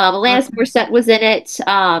 Alanis Morissette was in it.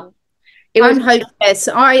 It was hopeless.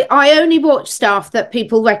 I only watch stuff that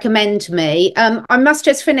people recommend to me. I must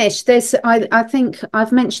just finish this. I think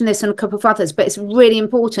I've mentioned this on a couple of others, but it's really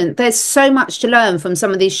important. There's so much to learn from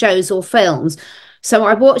some of these shows or films. So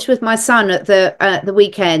I watched with my son at the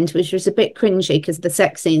weekend, which was a bit cringy because of the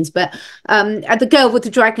sex scenes, but at The Girl with the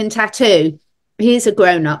Dragon Tattoo. He's a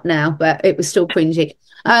grown up now, but it was still cringy.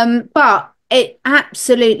 But it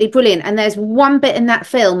absolutely brilliant. And there's one bit in that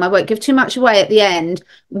film, I won't give too much away at the end,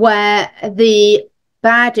 where the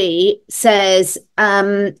baddie says,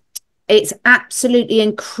 it's absolutely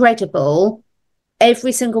incredible.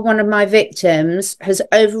 Every single one of my victims has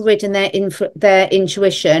overridden their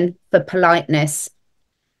intuition for politeness.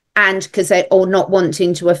 And because they or not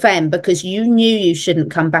wanting to offend, because you knew you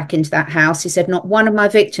shouldn't come back into that house. He said, not one of my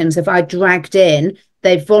victims have I dragged in.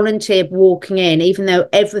 They volunteered walking in, even though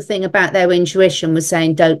everything about their intuition was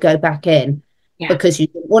saying, don't go back in, because you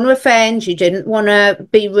didn't want to offend, you didn't want to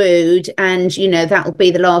be rude, and, you know, that will be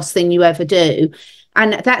the last thing you ever do.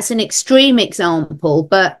 And that's an extreme example,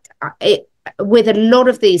 but with a lot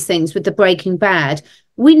of these things, with the Breaking Bad,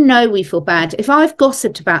 we know we feel bad. If I've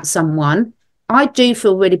gossiped about someone, I do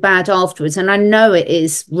feel really bad afterwards, and I know it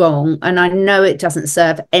is wrong, and I know it doesn't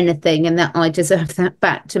serve anything, and that I deserve that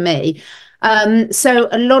back to me. So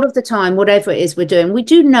a lot of the time, whatever it is we're doing, we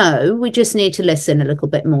do know, we just need to listen a little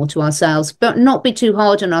bit more to ourselves, but not be too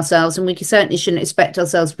hard on ourselves. And we certainly shouldn't expect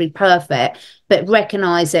ourselves to be perfect, but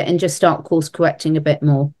recognize it and just start course correcting a bit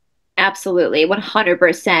more. Absolutely,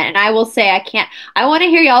 100%. And I will say, I want to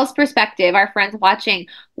hear y'all's perspective, our friends watching.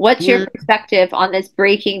 What's your perspective on this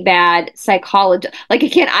Breaking Bad psychology? Like,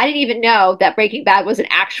 again, I didn't even know that Breaking Bad was an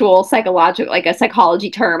actual psychological, like a psychology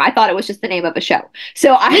term. I thought it was just the name of a show.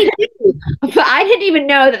 So I didn't even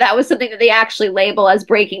know that was something that they actually label as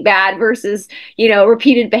Breaking Bad versus, you know,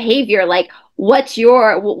 repeated behavior. Like,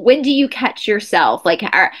 when do you catch yourself? Like,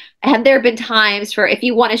 have there been times, for, if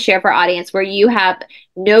you want to share for our audience, where you have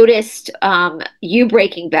noticed you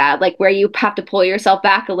Breaking Bad, like where you have to pull yourself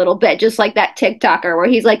back a little bit, just like that TikToker where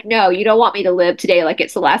he's like, no, you don't want me to live today like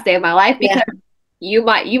it's the last day of my life, because you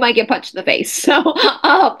might get punched in the face. So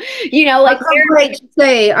you know, like,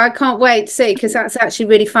 I can't wait to see, because that's actually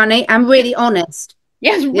really funny and really honest.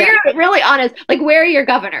 Yes, Yeah. really honest. Like, where are your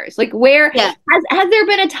governors? Like, where Yeah. has there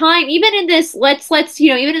been a time, even in this,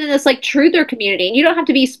 even in this like truther community, and you don't have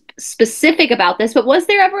to be specific about this, but was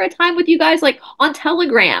there ever a time with you guys like on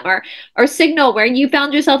Telegram or Signal where you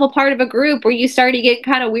found yourself a part of a group where you started getting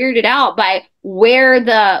kind of weirded out by where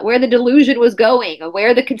the delusion was going, or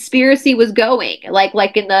where the conspiracy was going,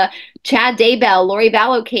 like in the Chad Daybell, Lori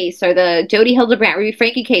Vallow case, or the Jody Hildebrandt, Ruby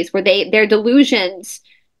Franke case, where their delusions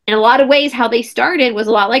in a lot of ways, how they started was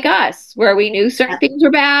a lot like us, where we knew certain things were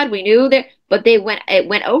bad, we knew that, but it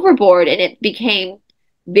went overboard and it became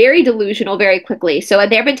very delusional very quickly. So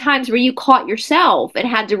there have been times where you caught yourself and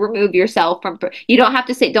had to remove yourself from. You don't have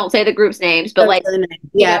to don't say the group's names, but like,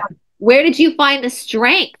 Yeah. where did you find the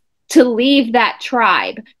strength to leave that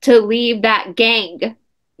tribe, to leave that gang,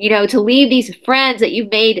 to leave these friends that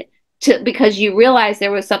you've made because you realized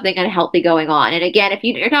there was something unhealthy going on. And again, if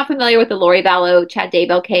you're not familiar with the Lori Vallow, Chad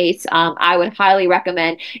Daybell case, I would highly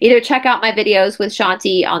recommend either check out my videos with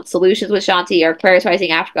Shanti on Solutions with Shanti or Aquarius Rising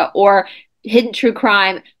Africa or Hidden True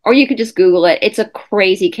Crime, or you could just Google it. It's a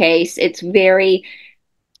crazy case. It's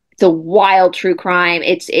a wild true crime.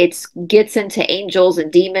 It's gets into angels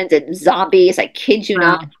and demons and zombies. I kid you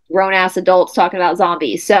not, grown ass adults talking about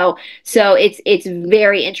zombies. So it's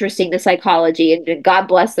very interesting, the psychology, and God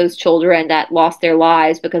bless those children that lost their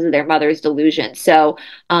lives because of their mother's delusion. So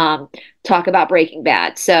talk about Breaking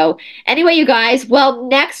Bad. So anyway, you guys, well,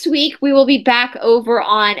 next week we will be back over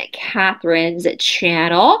on Catherine's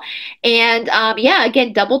channel. And yeah,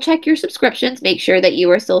 again, double check your subscriptions. Make sure that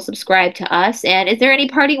you are still subscribed to us. And is there any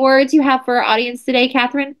parting words you have for our audience today,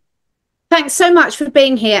 Catherine? Thanks so much for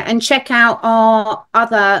being here, and check out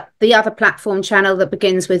the other platform channel that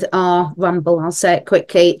begins with R, Rumble. I'll say it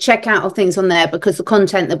quickly. Check out our things on there, because the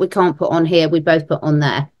content that we can't put on here, we both put on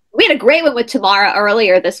there. We had a great one with Tamara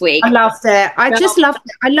earlier this week. I loved it.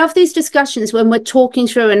 I love these discussions when we're talking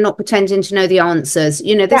through and not pretending to know the answers.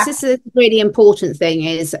 This is a really important thing,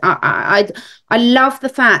 is I love the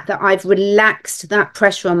fact that I've relaxed that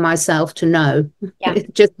pressure on myself to know. Yeah.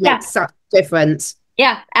 It just makes such a difference.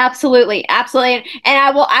 Yeah, absolutely. Absolutely. And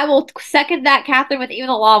I will second that, Catherine, with even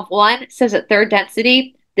the law of one says at third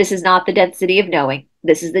density, this is not the density of knowing.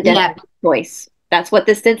 This is the density of choice. That's what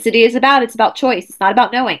this density is about. It's about choice. It's not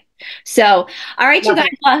about knowing. So, all right, you guys,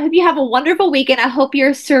 I hope you have a wonderful weekend. I hope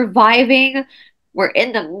you're surviving. We're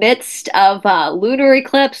in the midst of lunar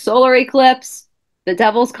eclipse, solar eclipse, the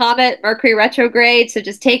devil's comet, Mercury retrograde. So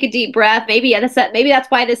just take a deep breath. Maybe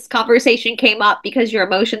that's why this conversation came up, because your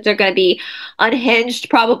emotions are going to be unhinged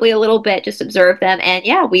probably a little bit. Just observe them. And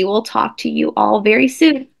yeah, we will talk to you all very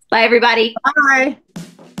soon. Bye, everybody. Bye.